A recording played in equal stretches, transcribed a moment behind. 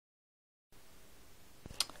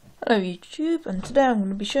Hello YouTube, and today I'm going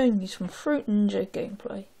to be showing you some Fruit Ninja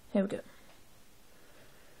gameplay. Here we go.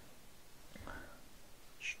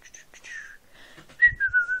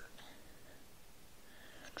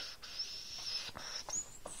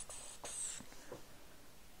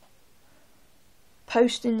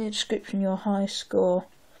 Post in the description your highest score.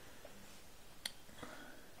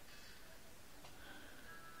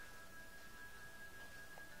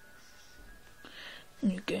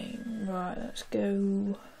 New game, right, let's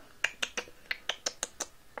go.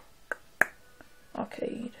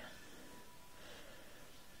 Arcade.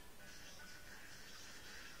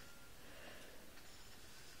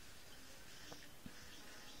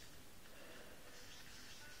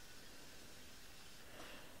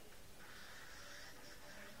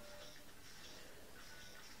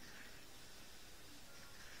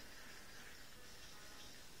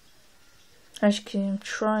 As you can, I'm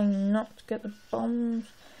trying not to get the bombs.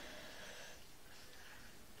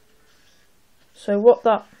 So what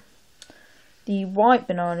the white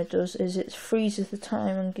banana does is it freezes the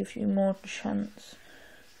time and gives you more chance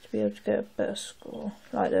to be able to get a better score.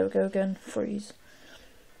 Right, there we go again, freeze.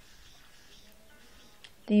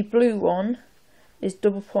 The blue one is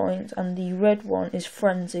double points and the red one is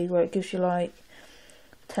frenzy, where it gives you like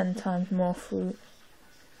 10 times more fruit.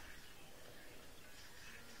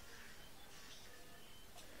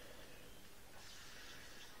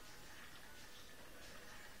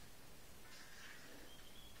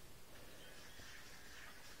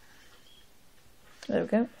 There we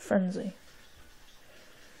go, frenzy.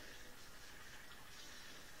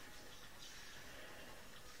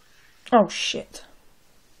 Oh shit.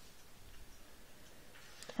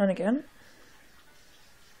 And again.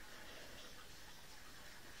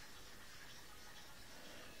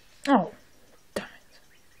 Oh, damn it.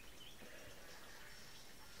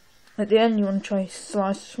 At the end you want to try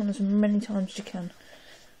slice this one as many times as you can.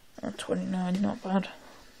 29, not bad.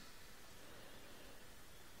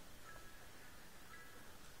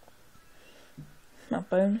 My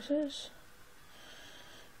bonuses.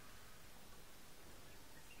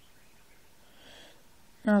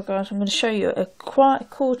 Now guys, I'm going to show you a quite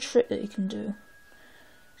cool trick that you can do.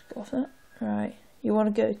 Let's go off that. Right, you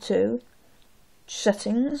want to go to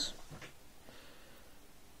settings.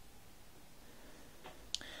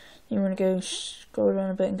 You want to go scroll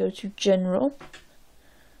down a bit and go to general.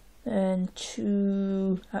 Then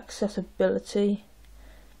to accessibility.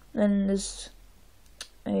 Then there's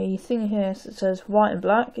a thing here that says white and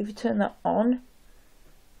black. If you turn that on,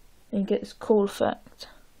 you get this cool effect.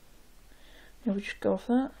 Now we just go off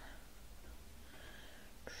that.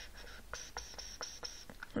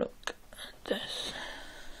 Look at this.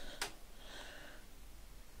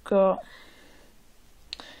 Got.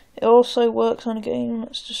 It also works on a game.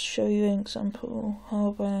 Let's just show you an example. How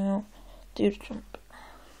about do the jump?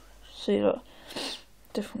 See that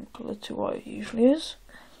different colour to what it usually is.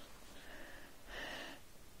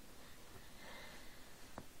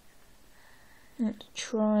 Let's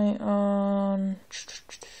try on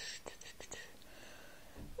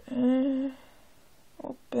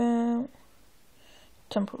what about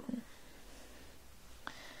temple run?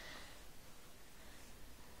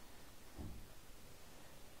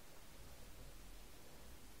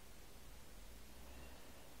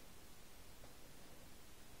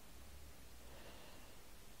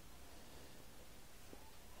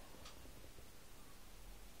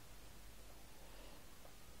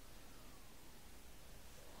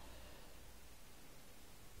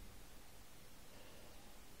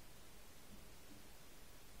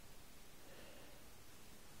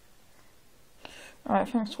 Alright,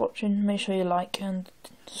 thanks for watching. Make sure you like and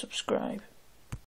subscribe.